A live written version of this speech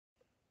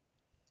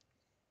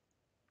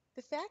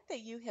The fact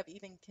that you have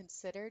even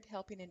considered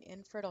helping an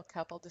infertile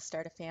couple to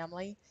start a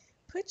family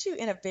puts you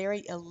in a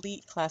very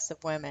elite class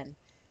of women,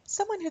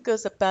 someone who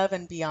goes above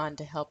and beyond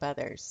to help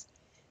others.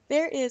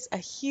 There is a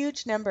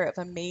huge number of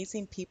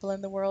amazing people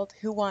in the world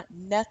who want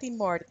nothing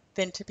more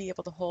than to be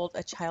able to hold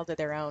a child of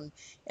their own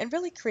and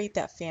really create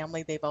that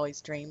family they've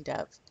always dreamed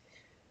of.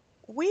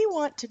 We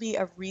want to be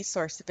a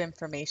resource of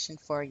information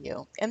for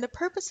you, and the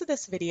purpose of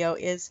this video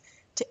is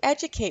to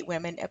educate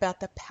women about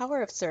the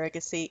power of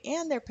surrogacy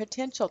and their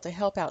potential to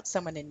help out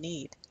someone in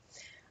need.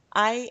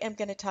 I am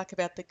going to talk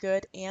about the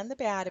good and the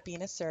bad of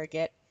being a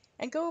surrogate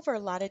and go over a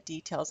lot of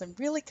details and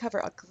really cover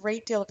a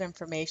great deal of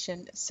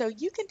information so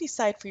you can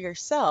decide for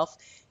yourself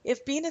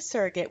if being a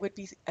surrogate would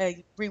be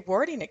a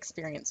rewarding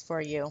experience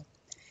for you.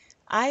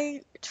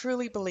 I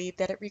truly believe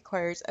that it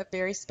requires a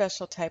very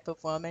special type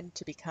of woman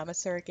to become a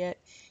surrogate,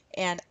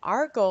 and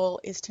our goal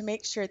is to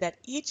make sure that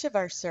each of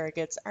our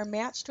surrogates are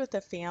matched with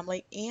a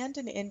family and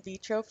an in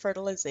vitro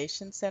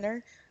fertilization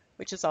center,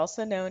 which is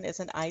also known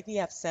as an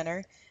IVF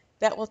center,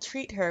 that will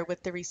treat her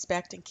with the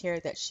respect and care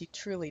that she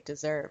truly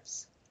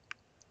deserves.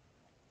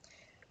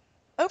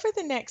 Over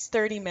the next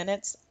 30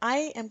 minutes,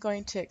 I am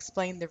going to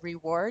explain the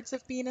rewards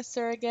of being a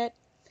surrogate,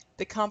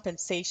 the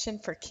compensation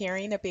for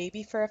carrying a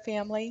baby for a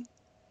family,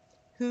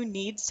 who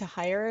needs to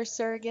hire a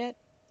surrogate,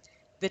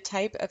 the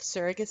type of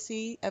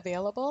surrogacy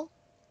available,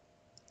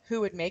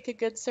 who would make a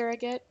good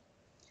surrogate.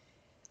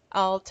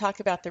 I'll talk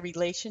about the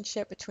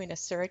relationship between a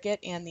surrogate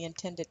and the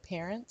intended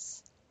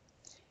parents.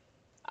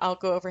 I'll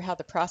go over how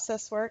the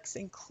process works,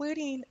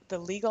 including the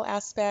legal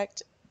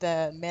aspect,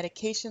 the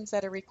medications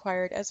that are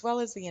required, as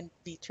well as the in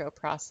vitro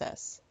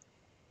process.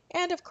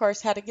 And of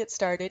course, how to get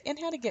started and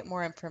how to get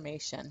more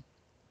information.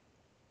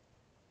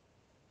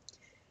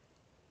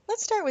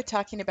 Let's start with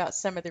talking about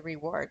some of the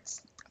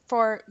rewards.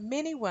 For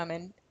many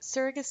women,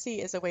 surrogacy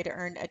is a way to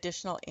earn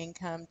additional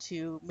income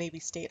to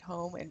maybe stay at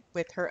home and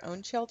with her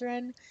own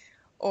children,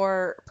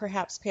 or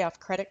perhaps pay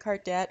off credit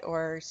card debt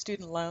or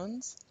student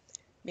loans,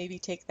 maybe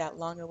take that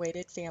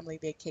long-awaited family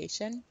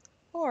vacation,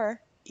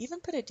 or even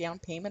put a down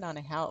payment on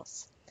a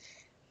house.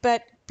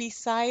 But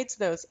besides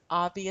those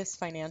obvious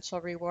financial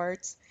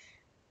rewards,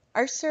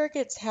 our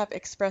surrogates have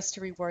expressed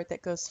a reward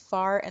that goes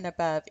far and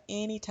above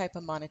any type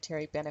of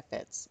monetary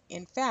benefits.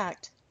 In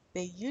fact,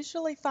 they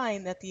usually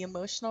find that the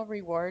emotional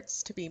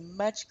rewards to be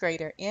much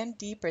greater and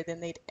deeper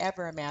than they'd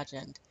ever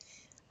imagined.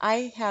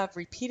 I have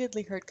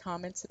repeatedly heard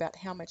comments about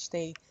how much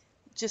they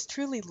just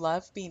truly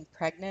love being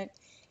pregnant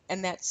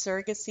and that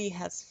surrogacy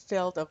has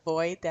filled a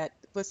void that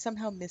was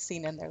somehow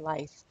missing in their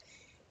life.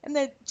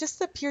 And just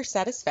the pure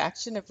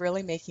satisfaction of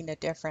really making a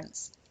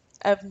difference,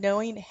 of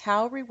knowing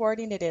how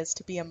rewarding it is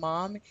to be a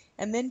mom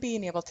and then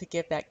being able to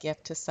give that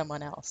gift to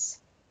someone else.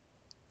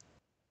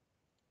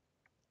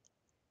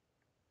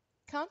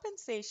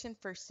 Compensation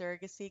for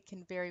surrogacy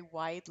can vary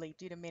widely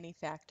due to many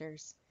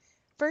factors.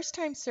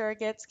 First-time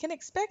surrogates can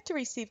expect to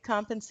receive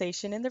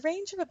compensation in the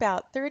range of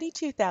about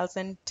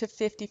 $32,000 to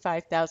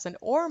 $55,000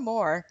 or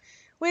more,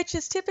 which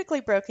is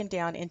typically broken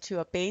down into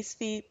a base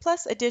fee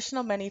plus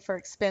additional money for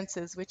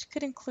expenses, which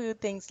could include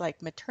things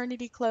like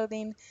maternity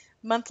clothing,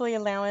 monthly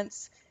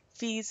allowance,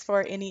 fees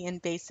for any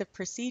invasive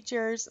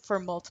procedures for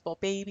multiple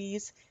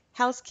babies,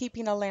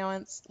 housekeeping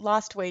allowance,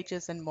 lost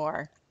wages, and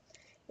more.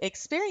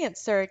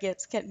 Experienced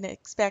surrogates can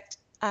expect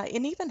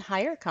an even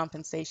higher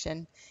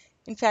compensation.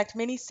 In fact,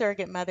 many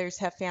surrogate mothers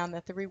have found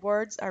that the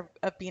rewards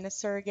of being a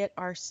surrogate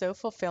are so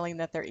fulfilling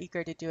that they're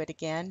eager to do it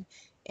again,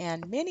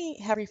 and many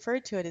have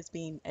referred to it as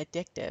being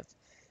addictive.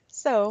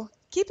 So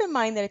keep in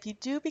mind that if you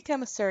do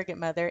become a surrogate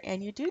mother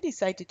and you do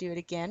decide to do it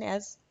again,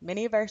 as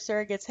many of our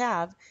surrogates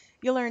have,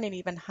 you'll earn an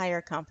even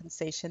higher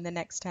compensation the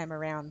next time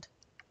around.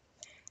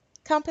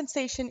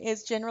 Compensation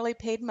is generally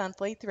paid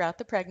monthly throughout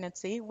the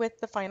pregnancy, with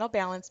the final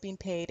balance being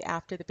paid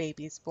after the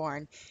baby is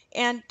born.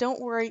 And don't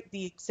worry,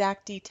 the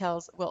exact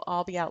details will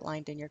all be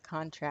outlined in your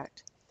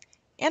contract.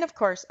 And of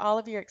course, all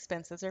of your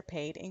expenses are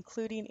paid,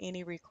 including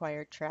any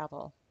required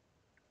travel.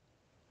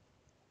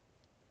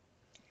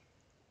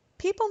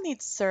 People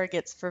need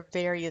surrogates for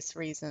various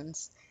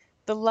reasons.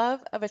 The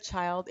love of a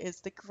child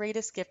is the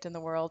greatest gift in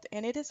the world,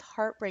 and it is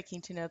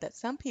heartbreaking to know that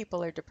some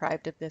people are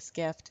deprived of this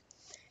gift.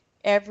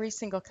 Every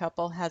single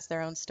couple has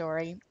their own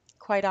story.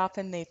 Quite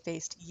often they've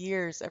faced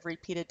years of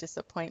repeated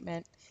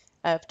disappointment,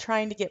 of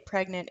trying to get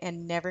pregnant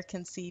and never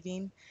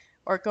conceiving,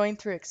 or going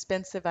through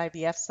expensive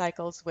IVF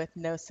cycles with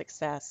no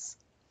success.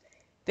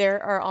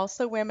 There are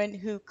also women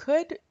who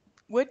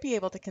would be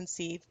able to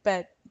conceive,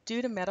 but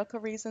due to medical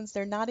reasons,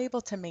 they're not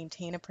able to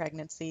maintain a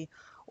pregnancy,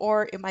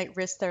 or it might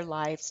risk their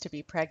lives to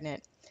be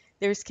pregnant.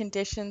 There's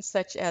conditions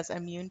such as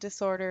immune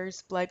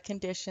disorders, blood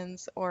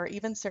conditions, or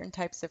even certain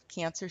types of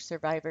cancer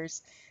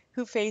survivors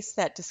who face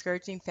that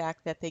discouraging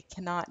fact that they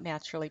cannot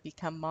naturally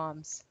become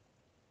moms.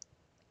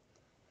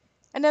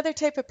 Another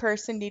type of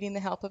person needing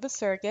the help of a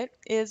surrogate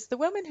is the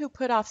woman who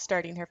put off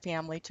starting her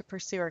family to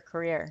pursue her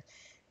career.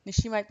 Now,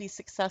 she might be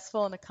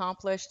successful and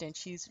accomplished and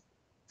she's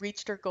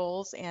reached her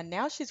goals and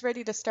now she's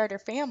ready to start her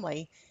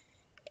family.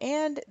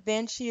 And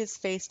then she is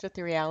faced with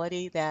the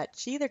reality that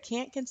she either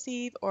can't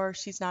conceive or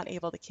she's not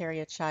able to carry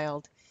a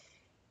child.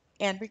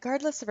 And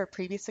regardless of her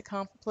previous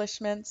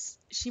accomplishments,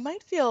 she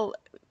might feel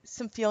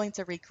some feelings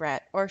of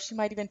regret, or she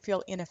might even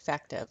feel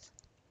ineffective.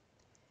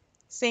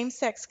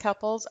 Same-sex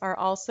couples are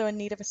also in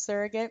need of a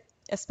surrogate,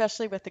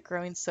 especially with the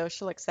growing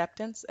social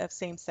acceptance of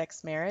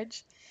same-sex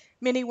marriage.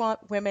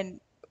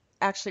 Women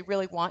actually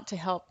really want to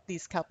help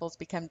these couples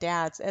become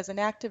dads as an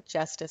act of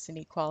justice and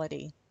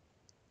equality.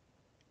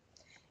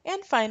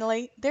 And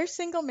finally, there's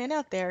single men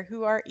out there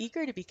who are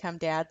eager to become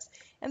dads,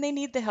 and they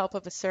need the help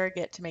of a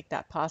surrogate to make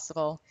that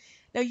possible.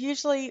 Now,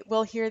 usually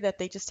we'll hear that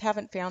they just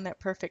haven't found that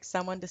perfect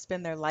someone to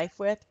spend their life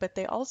with, but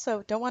they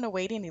also don't want to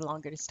wait any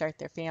longer to start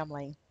their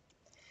family.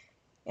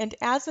 And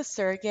as a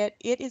surrogate,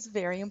 it is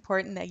very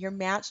important that you're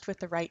matched with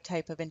the right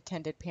type of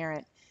intended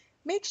parent.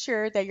 Make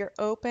sure that you're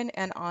open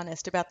and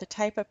honest about the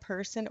type of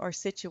person or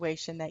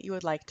situation that you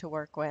would like to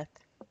work with.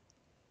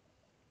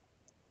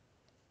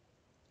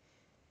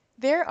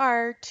 There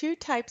are two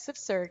types of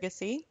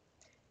surrogacy: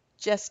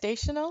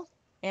 gestational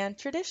and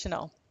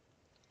traditional.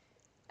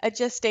 A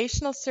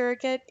gestational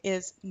surrogate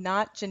is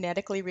not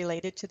genetically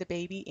related to the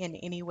baby in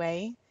any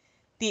way.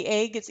 The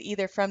egg is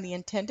either from the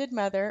intended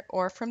mother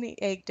or from the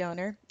egg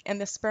donor,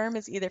 and the sperm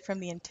is either from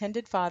the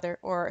intended father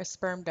or a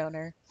sperm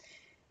donor.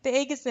 The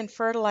egg is then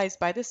fertilized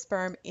by the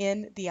sperm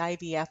in the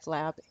IVF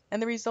lab,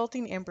 and the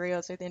resulting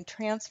embryos are then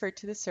transferred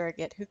to the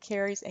surrogate, who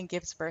carries and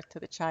gives birth to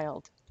the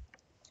child.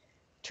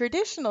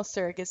 Traditional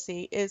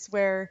surrogacy is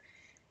where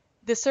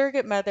the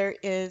surrogate mother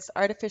is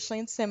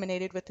artificially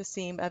inseminated with the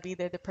semen of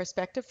either the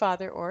prospective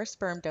father or a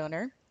sperm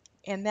donor.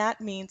 And that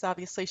means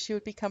obviously she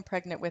would become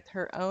pregnant with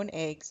her own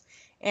eggs,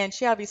 and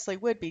she obviously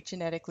would be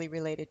genetically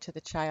related to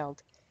the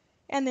child.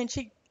 And then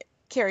she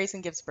carries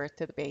and gives birth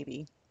to the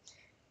baby.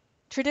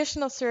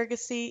 Traditional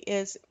surrogacy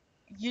is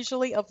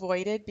usually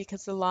avoided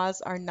because the laws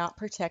are not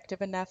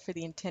protective enough for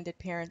the intended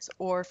parents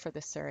or for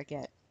the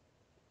surrogate.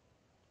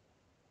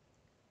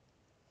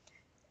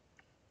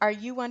 Are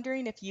you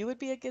wondering if you would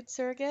be a good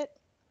surrogate?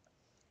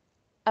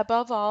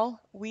 Above all,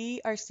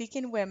 we are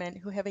seeking women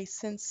who have a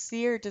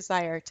sincere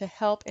desire to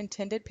help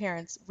intended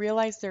parents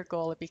realize their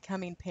goal of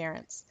becoming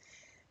parents.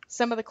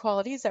 Some of the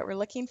qualities that we're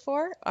looking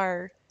for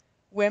are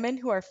women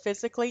who are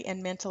physically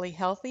and mentally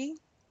healthy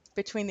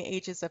between the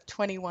ages of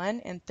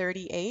 21 and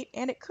 38,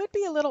 and it could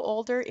be a little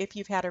older if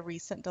you've had a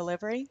recent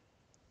delivery.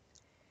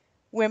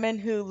 Women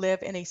who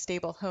live in a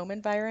stable home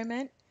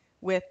environment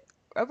with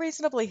a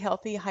reasonably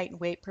healthy height and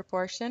weight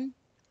proportion.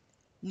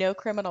 No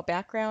criminal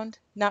background,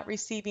 not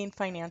receiving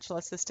financial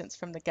assistance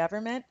from the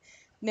government.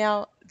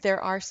 Now,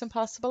 there are some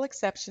possible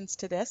exceptions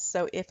to this,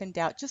 so if in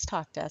doubt, just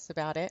talk to us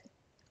about it.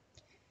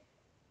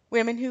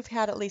 Women who've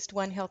had at least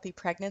one healthy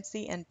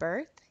pregnancy and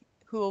birth,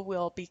 who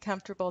will be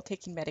comfortable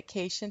taking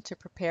medication to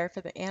prepare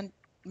for and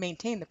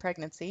maintain the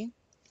pregnancy.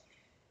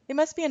 They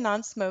must be a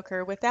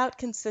non-smoker without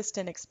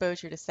consistent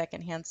exposure to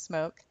secondhand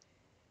smoke,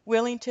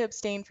 willing to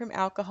abstain from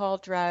alcohol,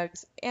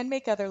 drugs, and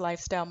make other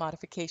lifestyle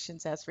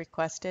modifications as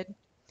requested.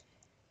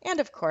 And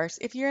of course,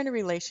 if you're in a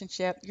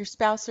relationship, your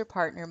spouse or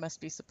partner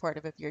must be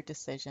supportive of your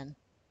decision.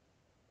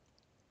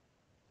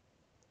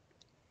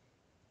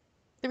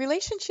 The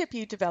relationship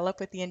you develop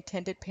with the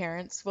intended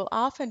parents will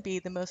often be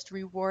the most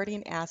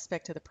rewarding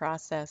aspect of the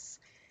process.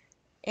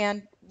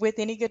 And with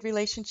any good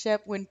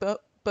relationship, when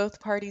both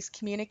parties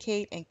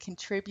communicate and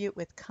contribute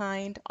with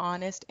kind,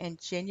 honest,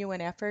 and genuine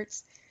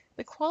efforts,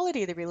 the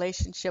quality of the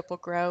relationship will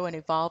grow and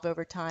evolve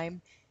over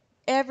time.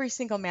 Every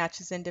single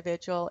match is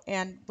individual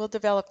and will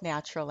develop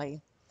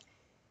naturally.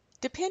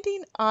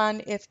 Depending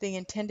on if the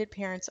intended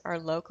parents are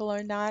local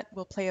or not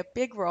will play a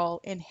big role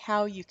in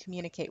how you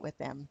communicate with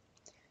them.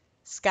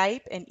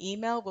 Skype and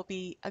email will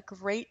be a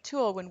great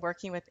tool when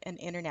working with an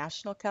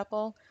international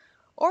couple,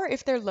 or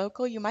if they're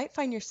local, you might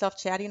find yourself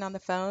chatting on the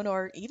phone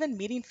or even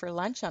meeting for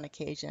lunch on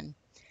occasion.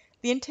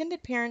 The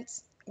intended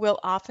parents will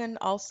often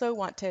also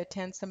want to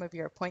attend some of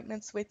your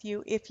appointments with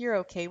you if you're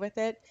okay with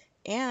it,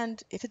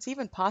 and if it's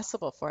even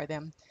possible for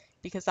them,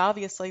 because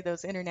obviously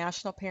those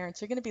international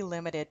parents are going to be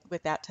limited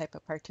with that type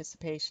of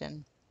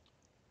participation.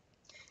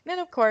 And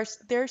of course,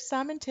 there are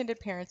some intended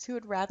parents who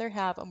would rather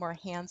have a more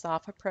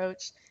hands-off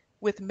approach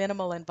with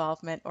minimal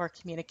involvement or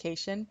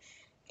communication.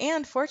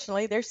 And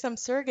fortunately, there's some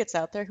surrogates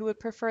out there who would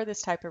prefer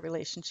this type of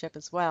relationship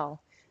as well.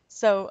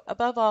 So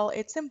above all,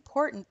 it's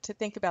important to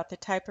think about the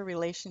type of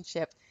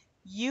relationship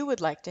you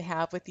would like to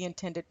have with the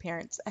intended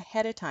parents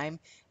ahead of time.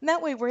 And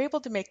that way we're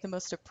able to make the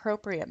most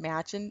appropriate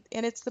match, and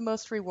it's the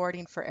most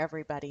rewarding for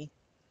everybody.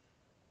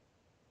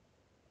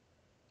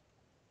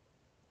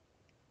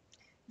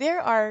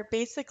 There are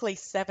basically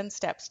 7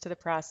 steps to the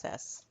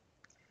process: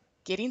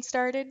 getting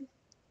started,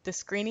 the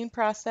screening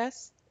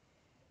process,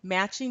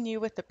 matching you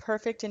with the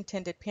perfect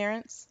intended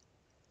parents,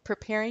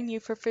 preparing you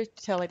for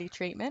fertility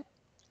treatment,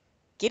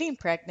 getting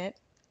pregnant,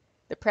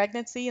 the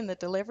pregnancy and the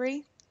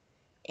delivery,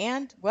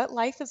 and what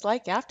life is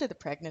like after the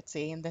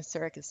pregnancy and the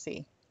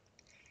surrogacy.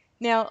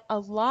 Now, a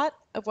lot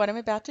of what I'm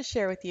about to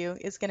share with you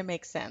is going to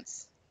make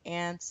sense,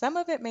 and some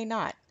of it may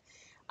not.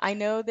 I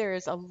know there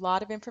is a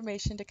lot of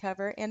information to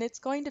cover, and it's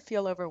going to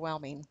feel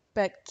overwhelming,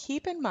 but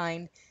keep in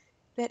mind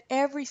that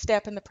every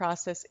step in the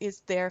process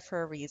is there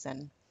for a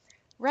reason.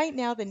 Right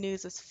now, the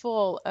news is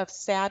full of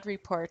sad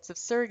reports of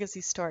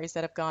surrogacy stories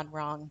that have gone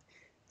wrong.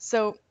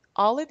 So,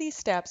 all of these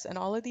steps and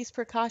all of these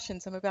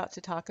precautions I'm about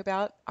to talk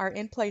about are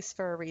in place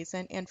for a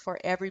reason and for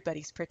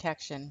everybody's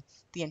protection,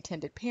 the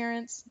intended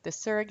parents, the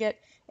surrogate,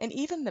 and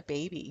even the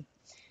baby.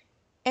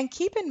 And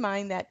keep in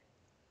mind that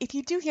if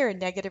you do hear a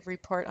negative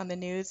report on the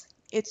news,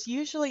 it's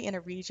usually in a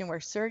region where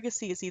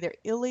surrogacy is either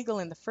illegal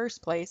in the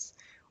first place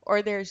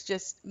or there's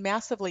just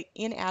massively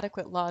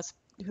inadequate laws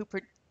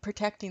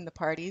protecting the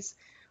parties,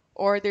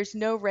 or there's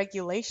no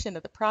regulation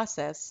of the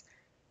process,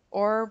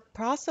 or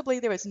possibly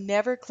there was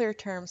never clear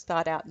terms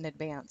thought out in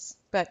advance.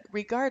 But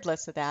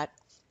regardless of that,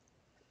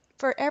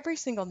 for every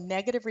single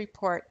negative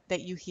report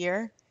that you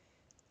hear,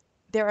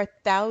 there are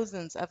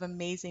thousands of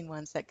amazing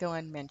ones that go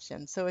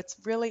unmentioned. So it's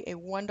really a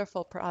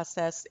wonderful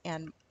process,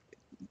 and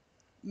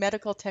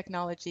medical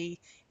technology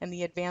and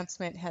the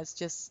advancement has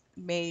just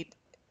made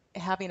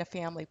having a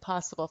family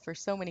possible for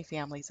so many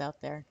families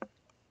out there.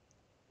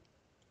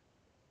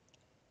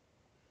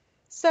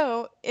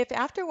 So, if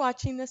after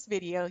watching this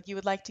video you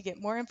would like to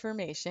get more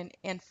information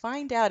and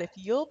find out if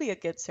you'll be a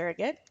good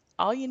surrogate,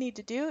 all you need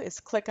to do is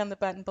click on the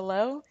button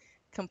below,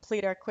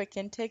 complete our quick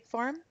intake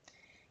form,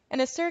 and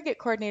a surrogate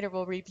coordinator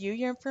will review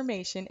your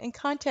information and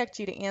contact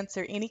you to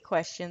answer any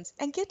questions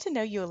and get to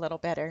know you a little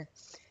better.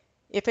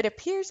 If it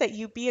appears that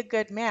you be a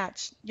good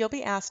match, you'll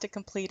be asked to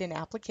complete an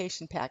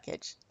application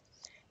package.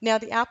 Now,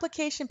 the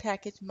application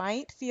package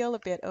might feel a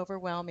bit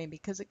overwhelming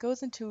because it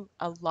goes into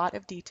a lot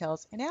of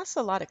details and asks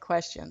a lot of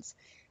questions.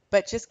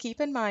 But just keep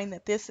in mind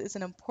that this is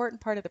an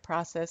important part of the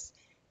process,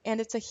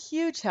 and it's a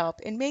huge help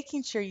in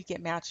making sure you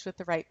get matched with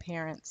the right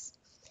parents.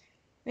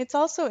 It's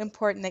also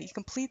important that you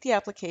complete the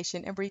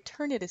application and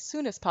return it as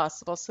soon as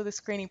possible so the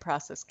screening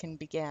process can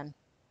begin.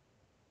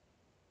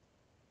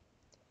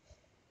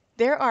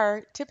 There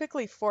are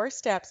typically 4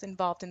 steps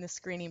involved in the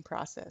screening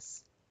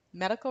process: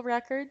 medical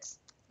records,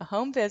 a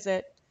home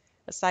visit,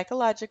 a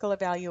psychological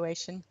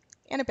evaluation,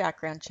 and a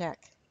background check.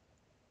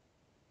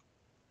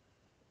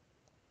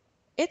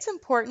 It's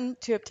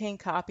important to obtain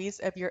copies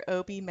of your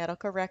OB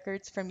medical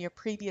records from your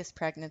previous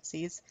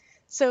pregnancies,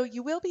 so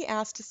you will be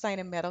asked to sign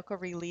a medical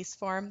release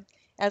form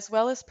as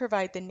well as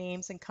provide the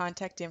names and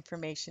contact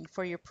information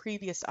for your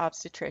previous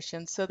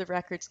obstetrician so the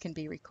records can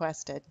be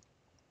requested.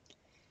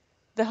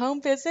 The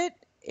home visit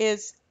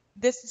is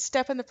this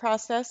step in the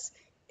process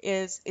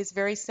is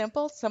very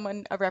simple.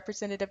 A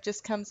representative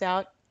just comes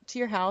out to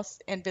your house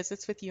and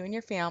visits with you and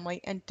your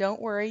family. And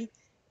don't worry,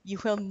 you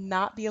will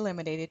not be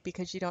eliminated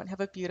because you don't have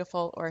a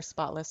beautiful or a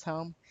spotless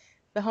home.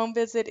 The home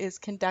visit is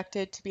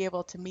conducted to be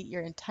able to meet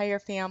your entire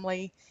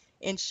family,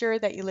 ensure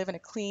that you live in a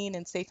clean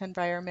and safe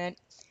environment,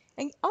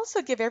 and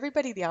also give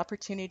everybody the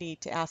opportunity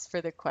to ask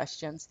further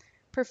questions.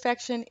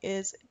 Perfection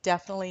is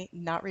definitely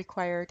not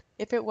required.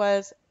 If it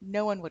was,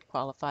 no one would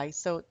qualify,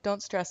 so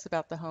don't stress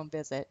about the home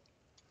visit.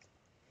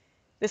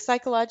 The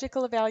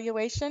psychological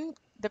evaluation,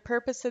 the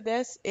purpose of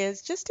this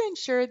is just to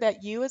ensure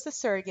that you as a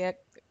surrogate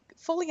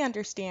fully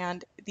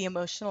understand the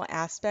emotional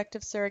aspect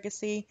of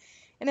surrogacy,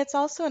 and it's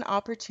also an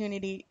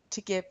opportunity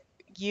to give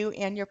you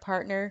and your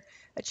partner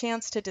a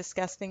chance to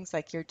discuss things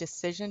like your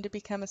decision to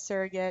become a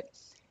surrogate,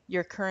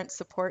 your current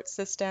support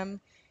system,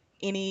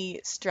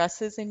 any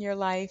stresses in your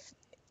life,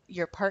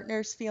 your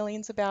partner's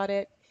feelings about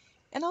it,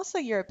 and also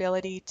your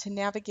ability to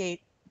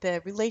navigate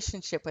the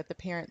relationship with the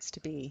parents to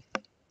be.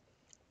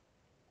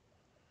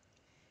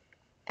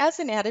 As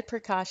an added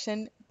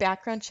precaution,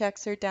 background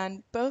checks are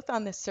done both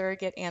on the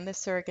surrogate and the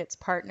surrogate's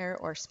partner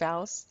or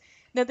spouse.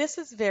 Now, this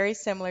is very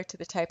similar to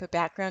the type of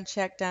background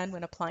check done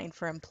when applying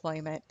for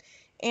employment.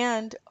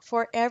 And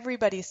for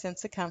everybody's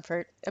sense of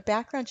comfort, a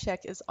background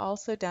check is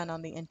also done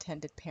on the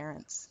intended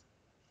parents.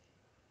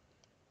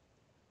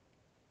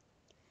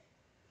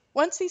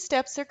 Once these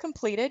steps are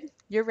completed,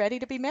 you're ready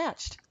to be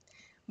matched.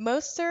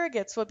 Most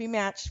surrogates will be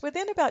matched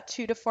within about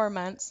 2 to 4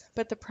 months,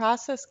 but the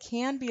process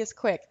can be as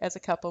quick as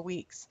a couple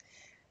weeks.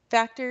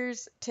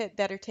 Factors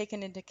that are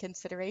taken into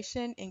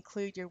consideration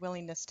include your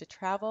willingness to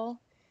travel,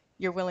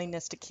 your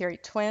willingness to carry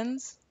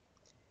twins,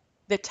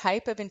 the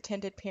type of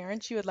intended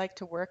parents you would like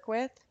to work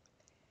with,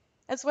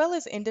 as well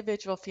as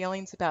individual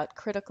feelings about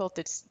critical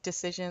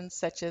decisions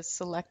such as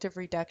selective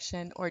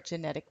reduction or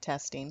genetic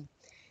testing.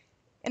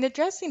 And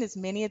addressing as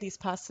many of these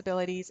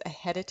possibilities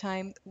ahead of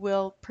time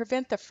will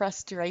prevent the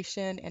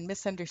frustration and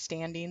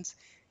misunderstandings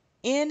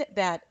in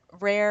that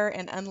rare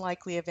and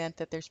unlikely event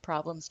that there's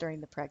problems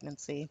during the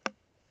pregnancy.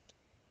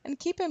 And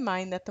keep in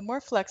mind that the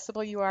more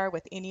flexible you are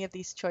with any of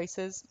these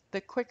choices, the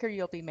quicker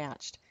you'll be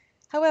matched.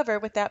 However,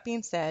 with that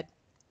being said,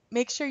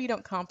 make sure you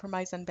don't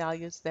compromise on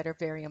values that are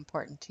very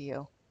important to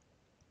you.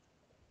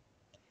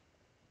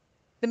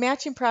 The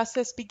matching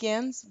process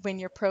begins when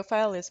your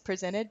profile is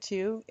presented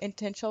to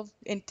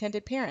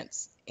intended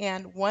parents.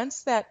 And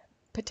once that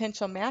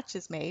potential match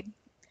is made,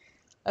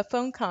 a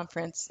phone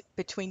conference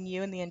between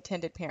you and the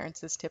intended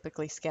parents is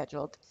typically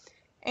scheduled.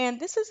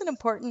 And this is an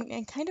important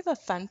and kind of a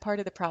fun part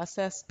of the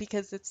process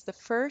because it's the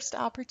first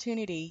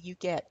opportunity you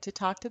get to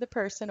talk to the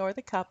person or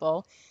the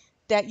couple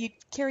that you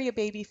carry a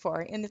baby for.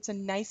 And it's a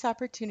nice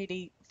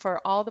opportunity for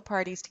all the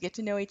parties to get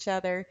to know each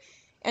other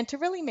and to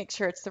really make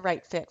sure it's the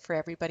right fit for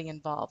everybody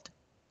involved.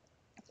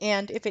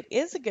 And if it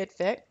is a good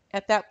fit,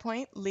 at that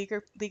point,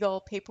 legal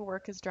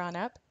paperwork is drawn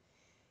up,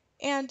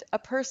 and a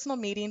personal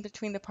meeting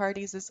between the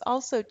parties is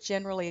also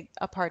generally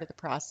a part of the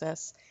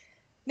process.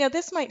 Now,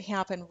 this might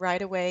happen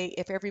right away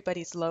if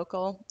everybody's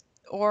local,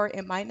 or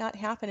it might not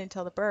happen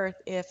until the birth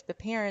if the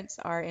parents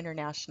are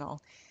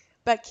international.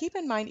 But keep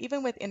in mind,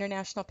 even with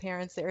international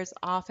parents, there is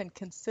often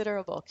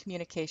considerable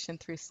communication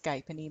through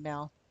Skype and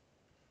email.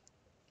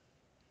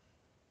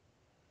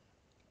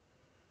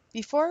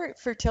 Before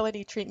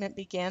fertility treatment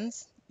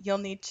begins, you'll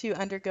need to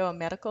undergo a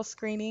medical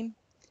screening,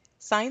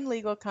 sign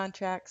legal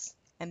contracts,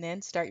 and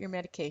then start your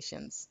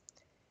medications.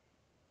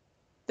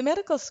 The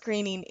medical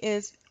screening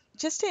is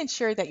just to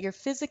ensure that you're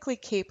physically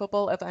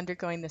capable of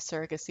undergoing the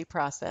surrogacy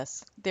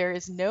process. There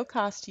is no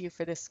cost to you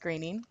for this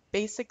screening.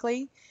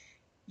 Basically,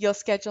 you'll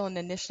schedule an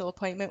initial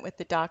appointment with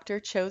the doctor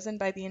chosen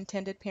by the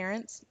intended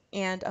parents,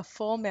 and a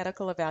full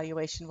medical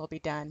evaluation will be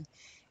done.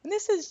 And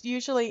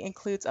usually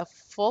includes a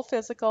full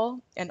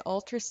physical, an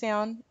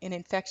ultrasound, an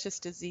infectious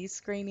disease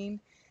screening,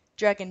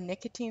 drug and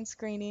nicotine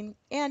screening,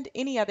 and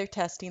any other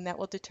testing that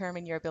will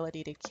determine your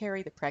ability to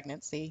carry the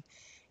pregnancy.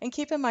 And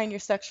keep in mind your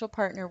sexual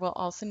partner will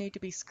also need to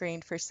be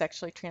screened for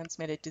sexually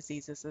transmitted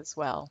diseases as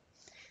well.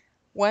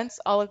 Once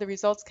all of the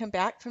results come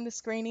back from the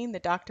screening, the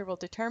doctor will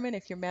determine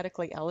if you're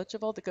medically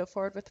eligible to go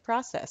forward with the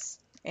process.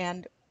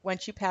 And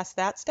once you pass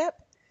that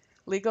step,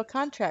 legal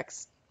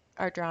contracts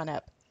are drawn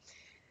up.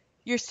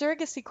 Your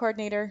surrogacy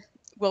coordinator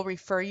will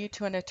refer you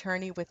to an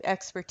attorney with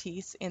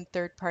expertise in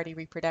third-party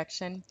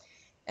reproduction,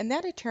 and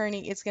that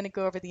attorney is going to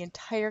go over the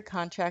entire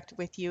contract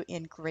with you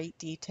in great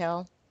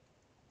detail.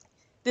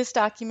 This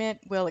document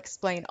will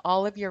explain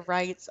all of your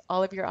rights,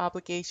 all of your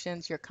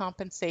obligations, your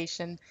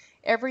compensation,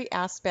 every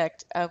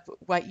aspect of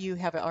what you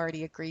have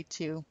already agreed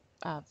to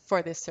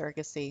for this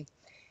surrogacy.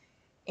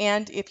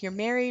 And if you're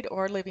married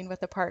or living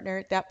with a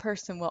partner, that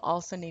person will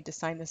also need to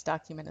sign this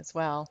document as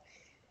well.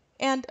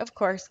 And of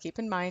course, keep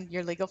in mind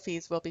your legal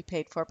fees will be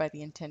paid for by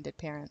the intended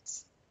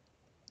parents.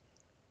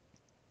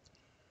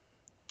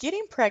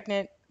 Getting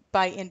pregnant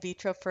by in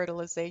vitro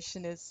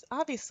fertilization is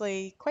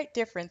obviously quite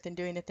different than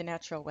doing it the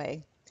natural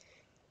way.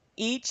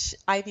 Each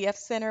IVF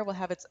center will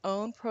have its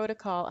own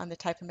protocol on the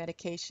type of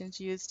medications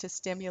used to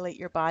stimulate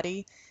your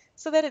body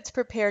so that it's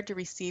prepared to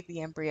receive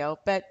the embryo,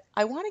 but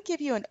I want to give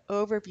you an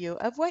overview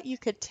of what you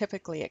could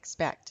typically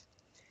expect.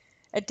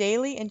 A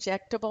daily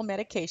injectable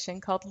medication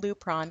called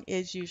Lupron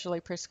is usually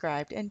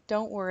prescribed, and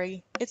don't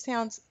worry, it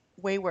sounds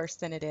way worse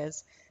than it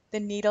is. The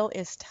needle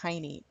is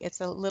tiny.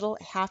 It's a little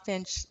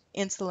half-inch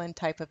insulin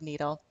type of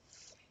needle,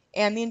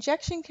 and the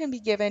injection can be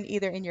given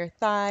either in your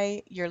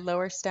thigh, your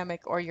lower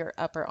stomach, or your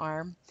upper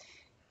arm.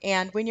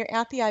 And when you're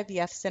at the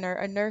IVF center,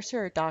 a nurse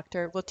or a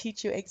doctor will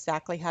teach you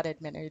exactly how to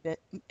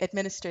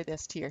administer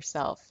this to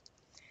yourself.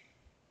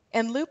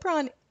 And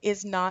Lupron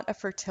is not a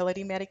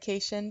fertility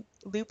medication.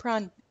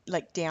 Lupron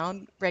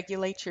down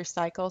regulates your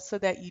cycle so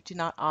that you do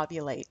not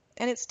ovulate.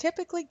 And it's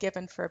typically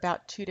given for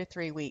about 2 to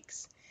 3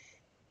 weeks.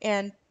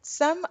 And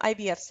some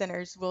IVF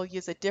centers will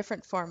use a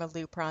different form of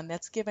Lupron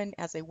that's given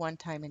as a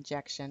one-time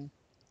injection.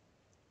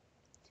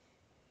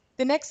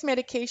 The next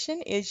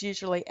medication is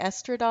usually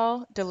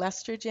estradiol,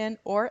 delestrogen,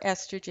 or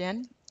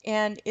estrogen,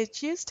 and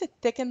it's used to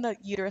thicken the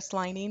uterus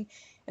lining,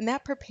 and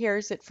that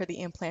prepares it for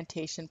the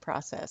implantation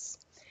process.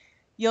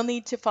 You'll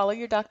need to follow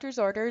your doctor's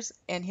orders,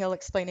 and he'll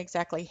explain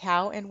exactly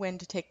how and when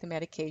to take the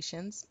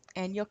medications,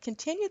 and you'll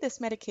continue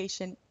this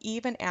medication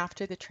even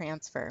after the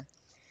transfer.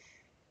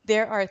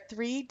 There are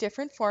 3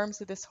 different forms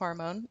of this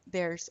hormone.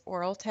 There's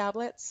oral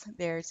tablets,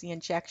 there's the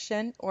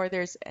injection, or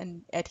there's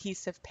an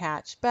adhesive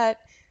patch, but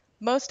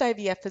most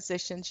IVF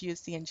physicians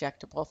use the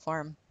injectable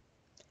form.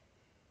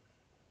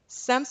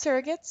 Some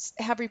surrogates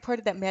have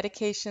reported that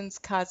medications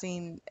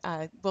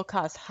will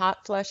cause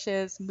hot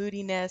flushes,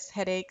 moodiness,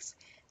 headaches.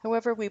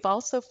 However, we've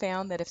also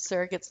found that if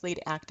surrogates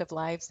lead active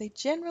lives, they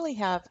generally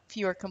have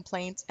fewer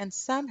complaints, and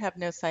some have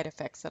no side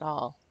effects at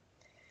all.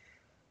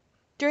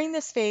 During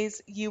this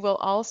phase, you will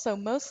also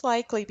most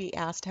likely be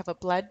asked to have a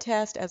blood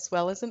test as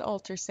well as an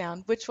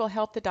ultrasound, which will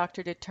help the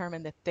doctor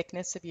determine the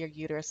thickness of your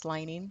uterus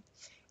lining.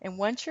 And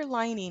once your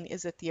lining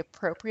is at the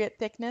appropriate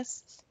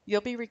thickness,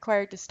 you'll be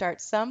required to start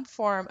some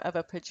form of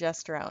a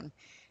progesterone.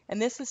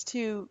 And this is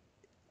to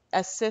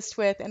assist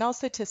with and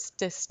also to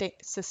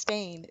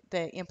sustain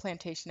the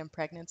implantation and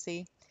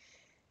pregnancy.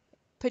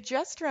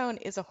 Progesterone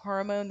is a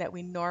hormone that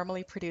we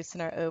normally produce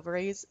in our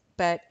ovaries,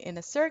 but in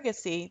a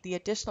surrogacy, the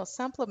additional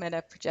supplement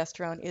of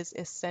progesterone is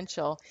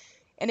essential,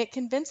 and it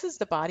convinces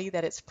the body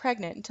that it's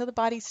pregnant until the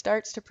body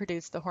starts to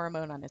produce the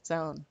hormone on its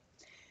own.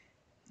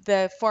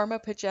 The form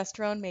of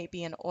progesterone may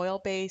be an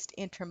oil-based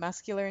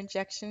intramuscular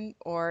injection,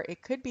 or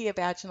it could be a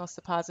vaginal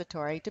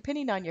suppository,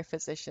 depending on your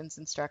physician's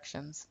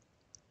instructions.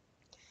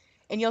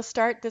 And you'll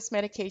start this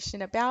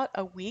medication about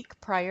a week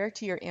prior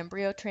to your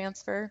embryo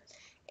transfer,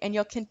 and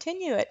you'll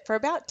continue it for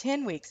about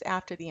 10 weeks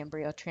after the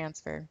embryo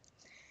transfer.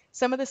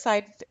 Some of the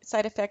side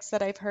effects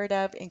that I've heard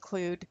of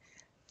include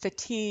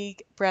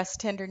fatigue, breast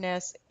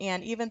tenderness,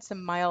 and even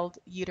some mild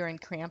uterine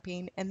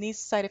cramping. And these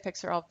side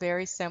effects are all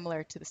very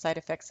similar to the side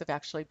effects of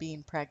actually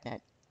being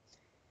pregnant.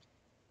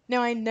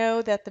 Now, I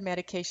know that the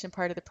medication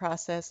part of the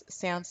process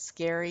sounds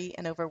scary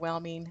and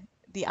overwhelming.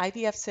 The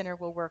IVF Center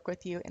will work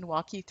with you and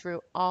walk you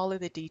through all of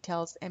the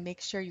details and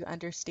make sure you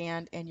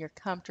understand and you're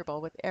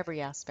comfortable with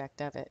every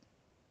aspect of it.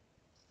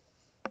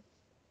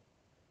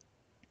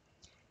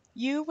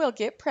 You will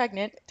get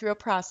pregnant through a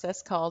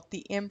process called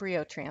the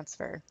embryo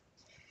transfer.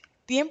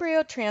 The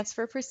embryo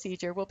transfer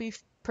procedure will be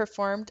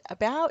performed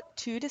about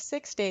 2 to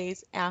 6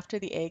 days after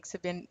the eggs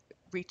have been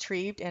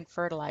retrieved and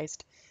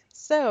fertilized.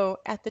 So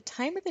at the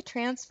time of the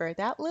transfer,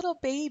 that little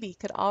baby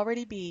could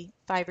already be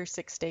 5 or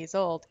 6 days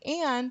old,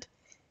 and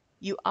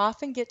you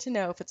often get to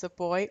know if it's a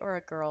boy or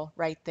a girl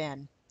right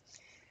then.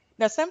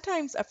 Now,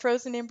 sometimes a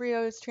frozen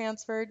embryo is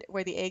transferred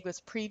where the egg was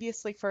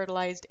previously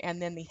fertilized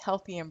and then the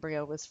healthy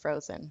embryo was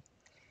frozen.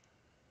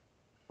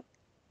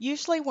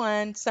 Usually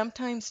one,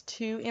 sometimes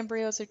two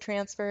embryos are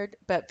transferred,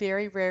 but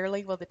very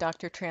rarely will the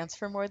doctor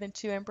transfer more than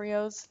two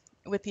embryos.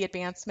 With the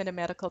advancement of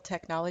medical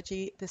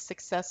technology, the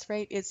success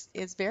rate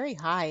is very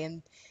high,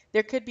 and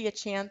there could be a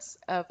chance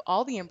of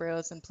all the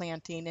embryos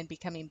implanting and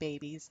becoming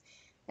babies.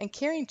 And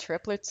carrying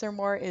triplets or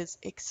more is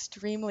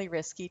extremely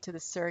risky to the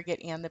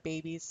surrogate and the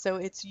babies, so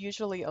it's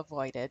usually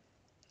avoided.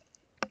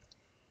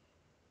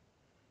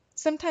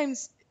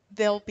 Sometimes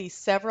there'll be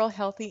several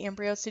healthy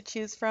embryos to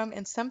choose from,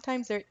 and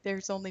sometimes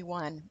there's only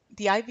one.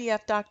 The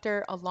IVF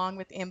doctor, along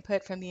with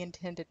input from the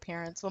intended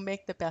parents, will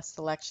make the best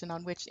selection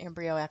on which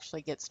embryo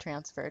actually gets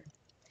transferred.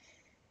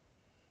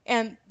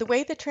 And the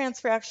way the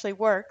transfer actually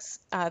works,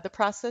 the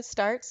process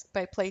starts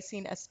by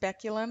placing a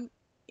speculum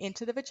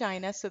into the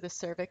vagina so the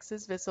cervix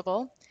is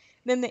visible.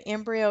 Then the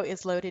embryo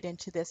is loaded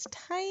into this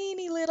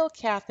tiny little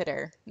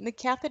catheter. And the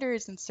catheter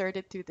is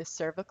inserted through the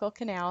cervical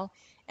canal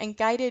and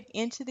guided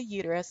into the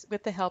uterus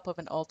with the help of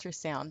an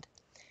ultrasound.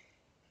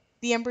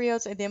 The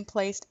embryos are then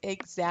placed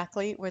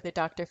exactly where the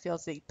doctor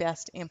feels the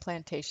best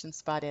implantation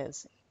spot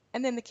is.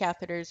 And then the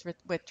catheter is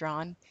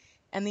withdrawn,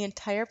 and the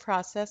entire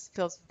process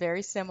feels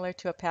very similar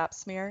to a pap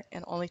smear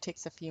and only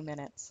takes a few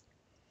minutes.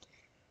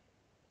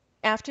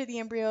 After the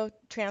embryo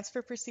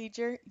transfer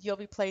procedure, you'll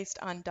be placed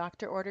on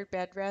doctor-ordered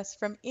bed rest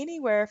from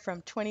anywhere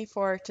from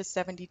 24 to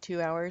 72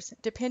 hours,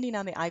 depending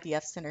on the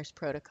IVF center's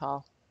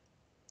protocol.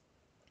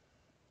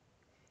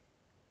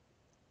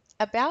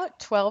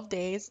 About 12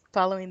 days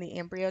following the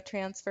embryo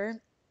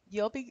transfer,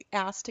 you'll be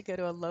asked to go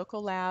to a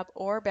local lab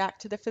or back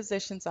to the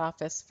physician's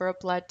office for a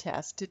blood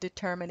test to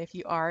determine if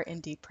you are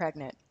indeed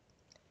pregnant.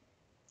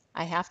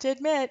 I have to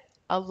admit,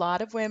 a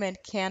lot of women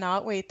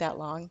cannot wait that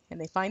long,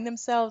 and they find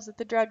themselves at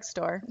the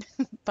drugstore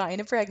buying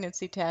a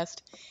pregnancy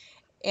test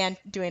and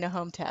doing a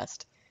home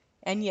test.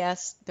 And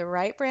yes, the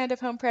right brand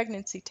of home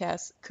pregnancy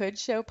test could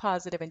show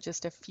positive in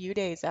just a few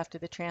days after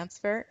the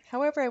transfer.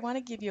 However, I want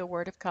to give you a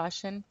word of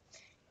caution.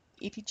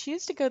 If you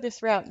choose to go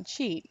this route and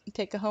cheat and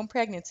take a home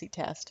pregnancy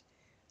test,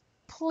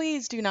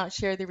 please do not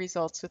share the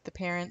results with the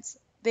parents.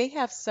 They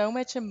have so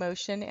much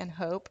emotion and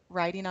hope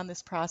riding on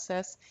this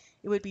process,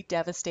 it would be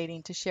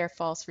devastating to share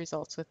false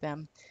results with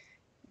them.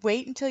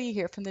 Wait until you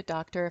hear from the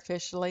doctor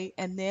officially,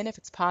 and then if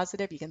it's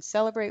positive, you can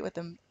celebrate with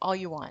them all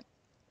you want.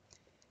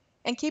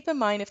 And keep in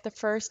mind, if the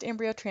first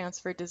embryo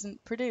transfer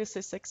doesn't produce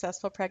a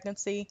successful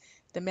pregnancy,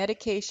 the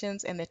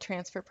medications and the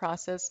transfer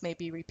process may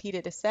be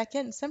repeated a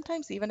second and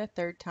sometimes even a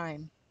third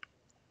time.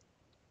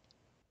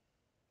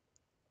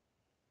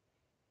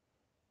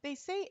 They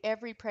say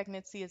every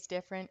pregnancy is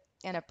different,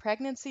 and a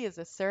pregnancy as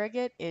a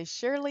surrogate is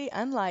surely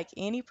unlike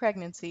any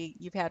pregnancy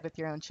you've had with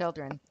your own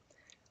children.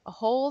 A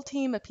whole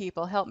team of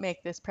people help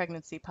make this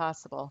pregnancy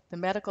possible. The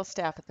medical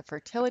staff at the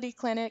fertility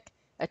clinic,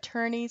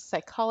 attorneys,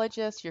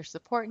 psychologists, your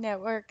support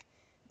network,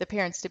 the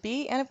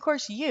parents-to-be, and of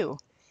course you.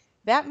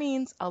 That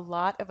means a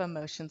lot of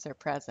emotions are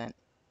present.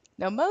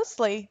 Now,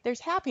 mostly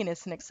there's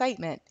happiness and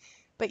excitement,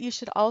 but you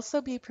should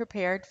also be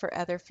prepared for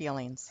other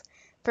feelings.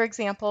 For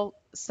example,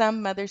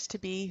 some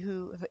mothers-to-be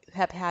who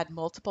have had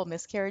multiple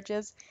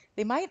miscarriages,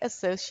 they might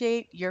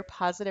associate your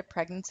positive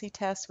pregnancy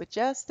test with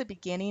just the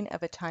beginning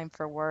of a time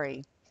for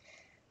worry.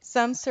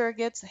 Some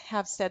surrogates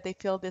have said they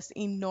feel this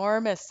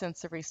enormous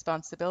sense of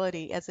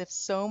responsibility as if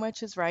so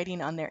much is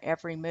riding on their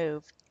every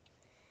move.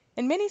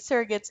 And many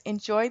surrogates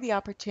enjoy the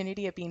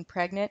opportunity of being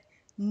pregnant,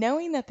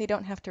 knowing that they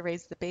don't have to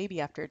raise the baby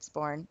after it's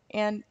born.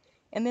 And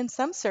then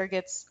some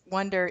surrogates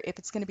wonder if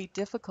it's going to be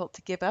difficult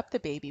to give up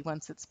the baby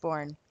once it's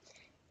born.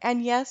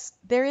 And yes,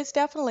 there is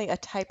definitely a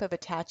type of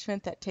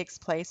attachment that takes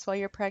place while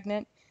you're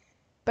pregnant,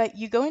 but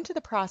you go into the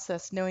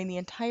process knowing the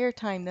entire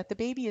time that the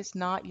baby is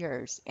not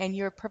yours and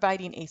you're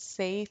providing a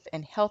safe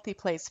and healthy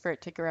place for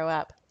it to grow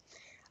up.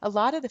 A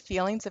lot of the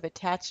feelings of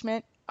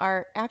attachment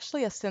are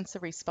actually a sense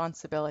of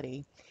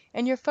responsibility,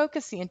 and your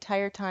focus the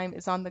entire time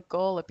is on the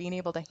goal of being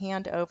able to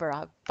hand over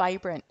a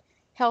vibrant,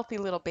 healthy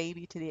little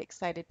baby to the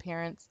excited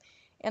parents.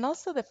 And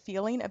also the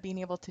feeling of being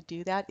able to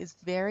do that is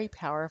very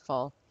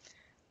powerful.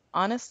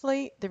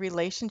 Honestly, the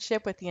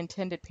relationship with the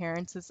intended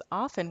parents is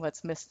often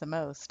what's missed the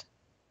most.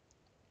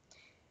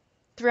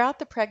 Throughout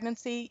the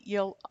pregnancy,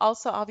 you'll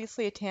also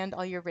obviously attend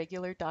all your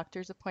regular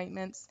doctor's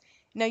appointments.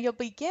 Now, you'll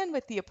begin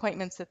with the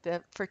appointments at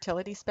the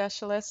fertility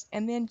specialist,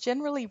 and then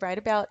generally right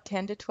about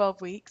 10 to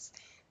 12 weeks,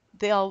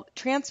 they'll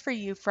transfer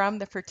you from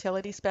the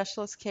fertility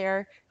specialist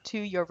care to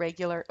your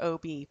regular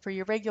OB for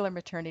your regular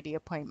maternity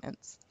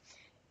appointments.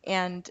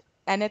 And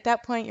and at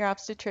that point, your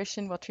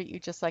obstetrician will treat you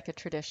just like a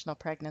traditional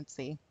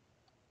pregnancy.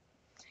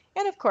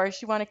 And of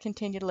course, you want to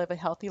continue to live a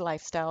healthy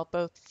lifestyle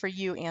both for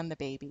you and the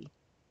baby.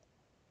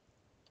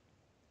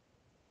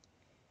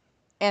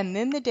 And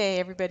then the day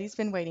everybody's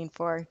been waiting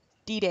for,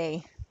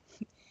 D-Day.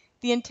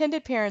 The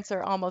intended parents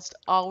are almost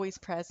always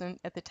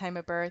present at the time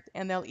of birth,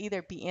 and they'll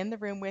either be in the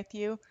room with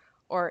you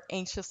or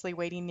anxiously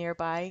waiting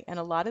nearby. And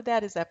a lot of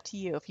that is up to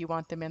you if you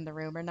want them in the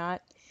room or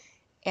not.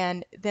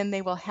 And then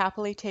they will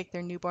happily take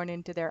their newborn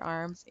into their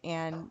arms,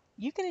 and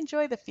you can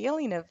enjoy the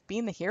feeling of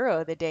being the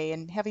hero of the day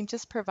and having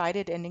just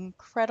provided an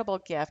incredible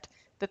gift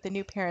that the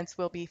new parents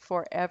will be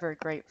forever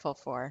grateful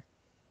for.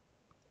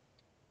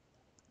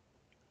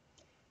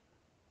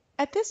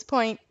 At this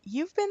point,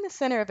 you've been the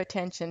center of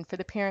attention for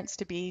the parents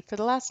to be for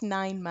the last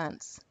 9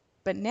 months,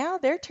 but now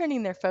they're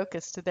turning their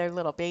focus to their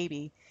little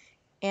baby,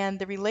 and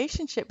the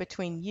relationship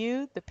between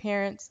you, the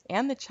parents,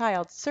 and the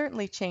child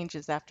certainly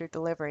changes after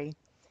delivery.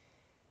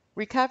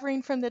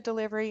 Recovering from the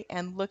delivery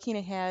and looking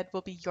ahead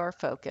will be your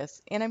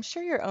focus, and I'm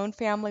sure your own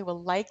family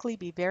will likely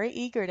be very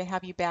eager to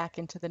have you back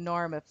into the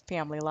norm of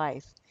family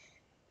life.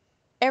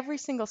 Every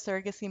single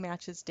surrogacy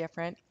match is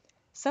different.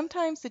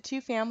 Sometimes the two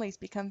families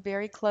become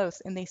very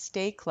close and they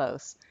stay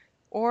close,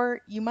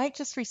 or you might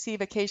just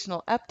receive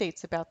occasional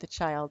updates about the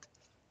child.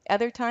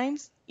 Other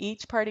times,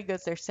 each party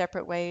goes their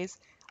separate ways,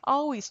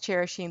 always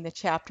cherishing the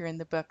chapter in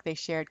the book they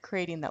shared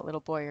creating that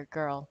little boy or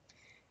girl.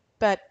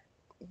 But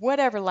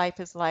whatever life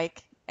is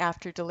like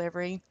after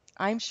delivery,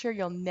 I'm sure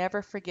you'll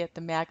never forget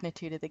the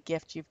magnitude of the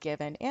gift you've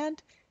given,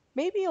 and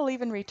maybe you'll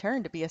even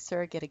return to be a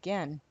surrogate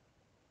again.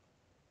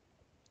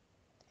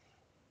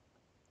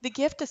 The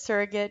gift a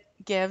surrogate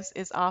gives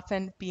is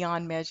often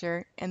beyond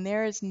measure, and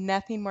there is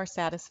nothing more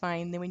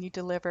satisfying than when you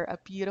deliver a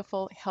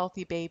beautiful,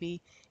 healthy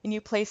baby and you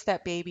place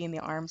that baby in the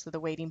arms of the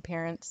waiting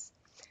parents.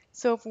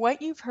 So if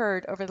what you've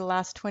heard over the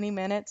last 20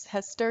 minutes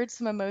has stirred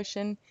some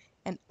emotion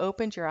and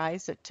opened your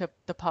eyes to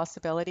the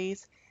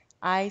possibilities,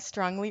 I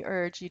strongly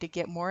urge you to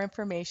get more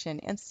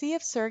information and see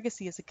if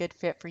surrogacy is a good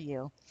fit for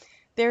you.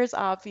 There is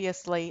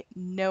obviously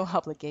no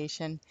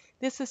obligation.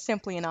 This is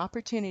simply an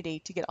opportunity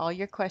to get all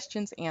your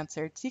questions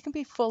answered so you can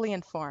be fully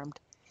informed.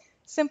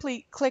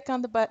 Simply click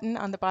on the button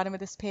on the bottom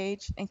of this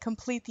page and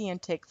complete the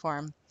intake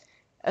form.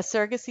 A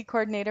surrogacy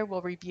coordinator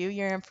will review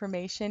your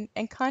information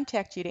and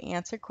contact you to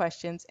answer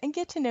questions and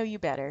get to know you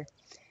better.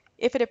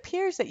 If it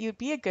appears that you'd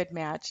be a good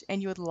match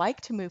and you would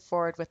like to move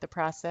forward with the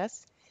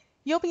process,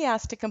 you'll be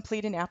asked to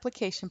complete an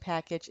application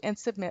package and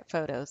submit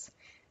photos.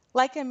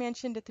 Like I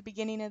mentioned at the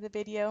beginning of the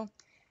video,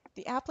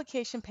 the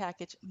application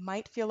package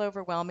might feel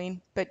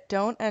overwhelming, but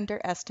don't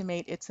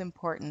underestimate its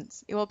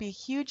importance. It will be a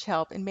huge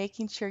help in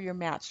making sure you're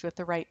matched with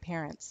the right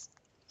parents.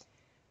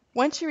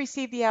 Once you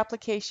receive the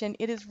application,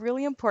 it is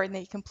really important that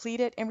you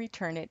complete it and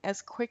return it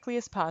as quickly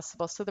as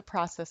possible so the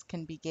process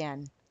can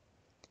begin.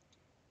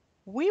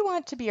 We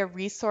want to be a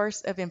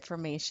resource of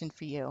information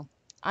for you.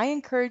 I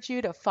encourage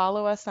you to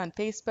follow us on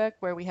Facebook,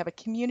 where we have a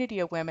community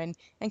of women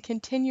and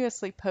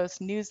continuously post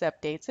news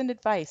updates and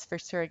advice for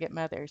surrogate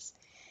mothers.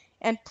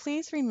 And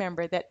please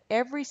remember that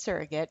every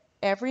surrogate,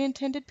 every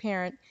intended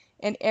parent,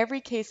 and every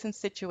case and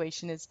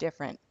situation is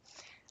different.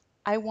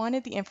 I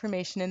wanted the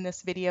information in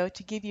this video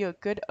to give you a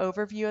good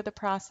overview of the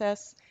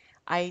process.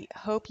 I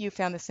hope you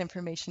found this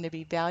information to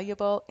be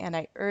valuable, and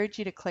I urge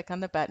you to click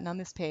on the button on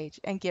this page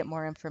and get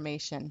more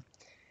information.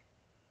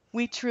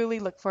 We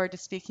truly look forward to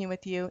speaking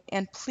with you,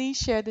 and please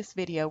share this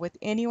video with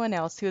anyone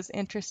else who is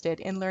interested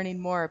in learning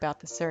more about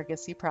the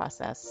surrogacy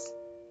process.